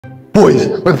Boys,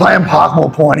 we're playing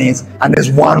Parkmore Pioneers, and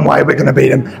there's one way we're going to beat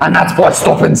them, and that's by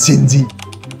stopping Cinzy.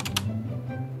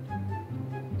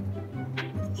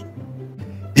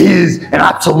 He is an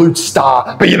absolute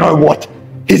star, but you know what?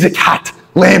 He's a cat.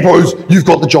 Lambos, you've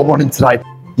got the job on him today.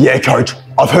 Yeah, coach,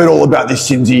 I've heard all about this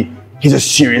Cinzy. He's a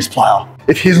serious player.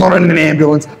 If he's not in an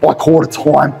ambulance by quarter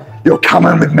time, you're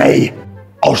coming with me.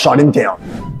 I'll shut him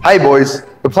down. Hey boys,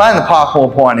 we're playing the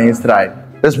Parkmore Pioneers today.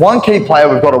 There's one key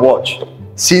player we've got to watch,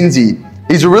 Cinzy.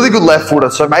 He's a really good left footer,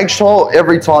 so make sure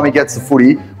every time he gets the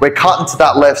footy, we're cutting to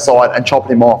that left side and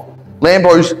chopping him off.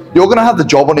 Lambos, you're going to have the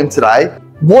job on him today.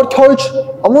 What, coach?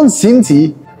 I want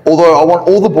Cinzy. Although I want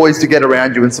all the boys to get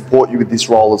around you and support you with this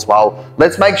role as well.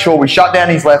 Let's make sure we shut down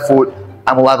his left foot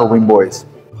and we'll have a win, boys.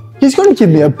 He's going to give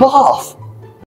me a bath.